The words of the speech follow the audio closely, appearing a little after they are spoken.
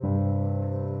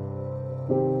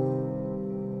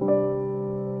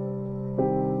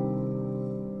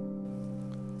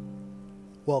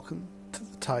Welcome to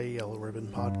the Tie a Yellow Ribbon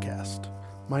podcast.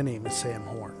 My name is Sam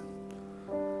Horn.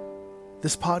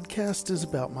 This podcast is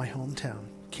about my hometown,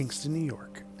 Kingston, New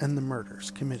York, and the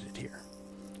murders committed here.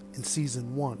 In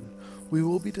Season 1, we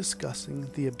will be discussing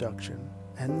the abduction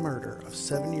and murder of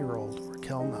 7-year-old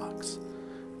Raquel Knox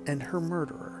and her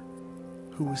murderer,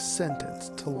 who was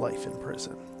sentenced to life in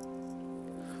prison.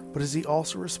 But is he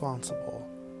also responsible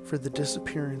for the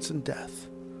disappearance and death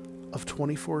of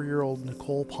 24-year-old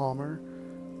Nicole Palmer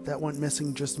that went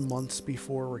missing just months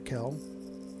before Raquel?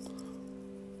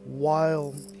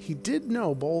 While he did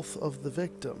know both of the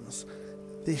victims,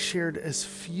 they shared as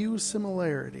few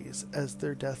similarities as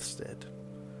their deaths did.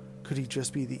 Could he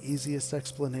just be the easiest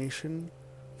explanation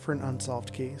for an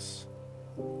unsolved case?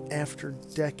 After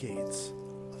decades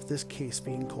of this case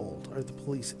being cold, are the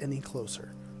police any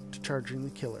closer to charging the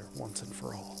killer once and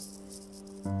for all?